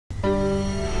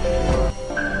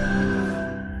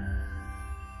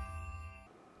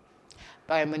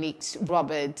Bayern Munich's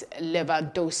Robert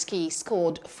Lewandowski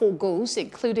scored 4 goals,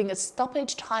 including a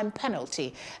stoppage-time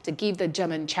penalty, to give the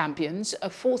German champions a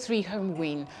 4-3 home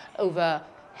win over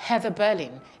Hertha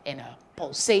Berlin in a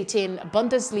pulsating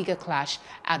Bundesliga clash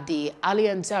at the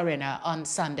Allianz Arena on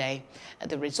Sunday.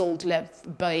 The result left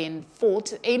Bayern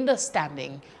fourth in the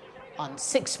standing on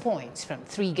 6 points from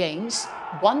 3 games,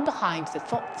 one behind the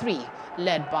top 3,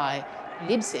 led by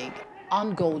Leipzig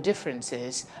on goal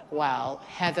differences, while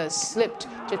Hertha slipped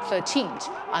to 13th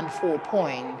on 4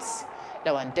 points.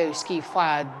 Lewandowski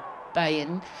fired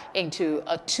Bayern into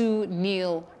a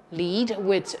 2-0 lead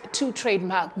with 2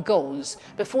 trademark goals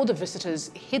before the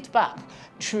visitors hit back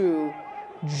through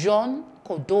John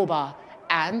Cordoba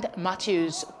and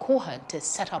Matthews Cohen to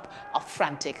set up a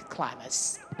frantic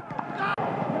climax.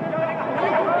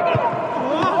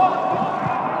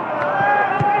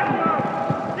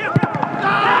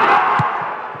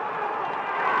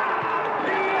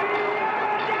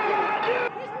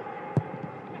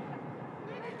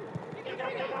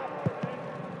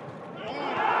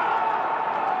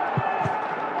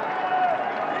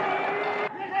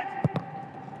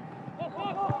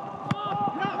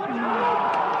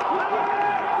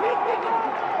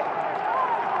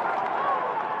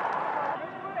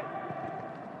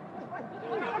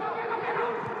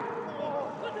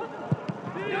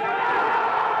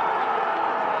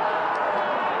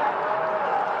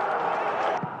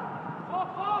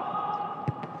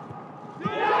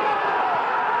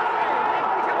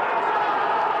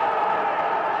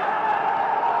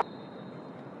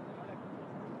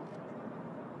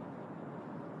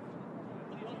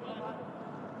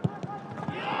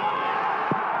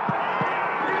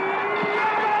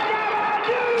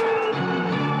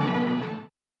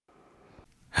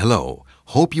 Hello,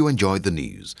 hope you enjoyed the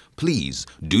news. Please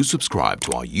do subscribe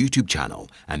to our YouTube channel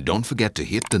and don't forget to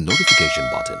hit the notification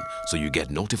button so you get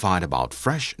notified about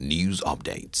fresh news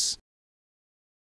updates.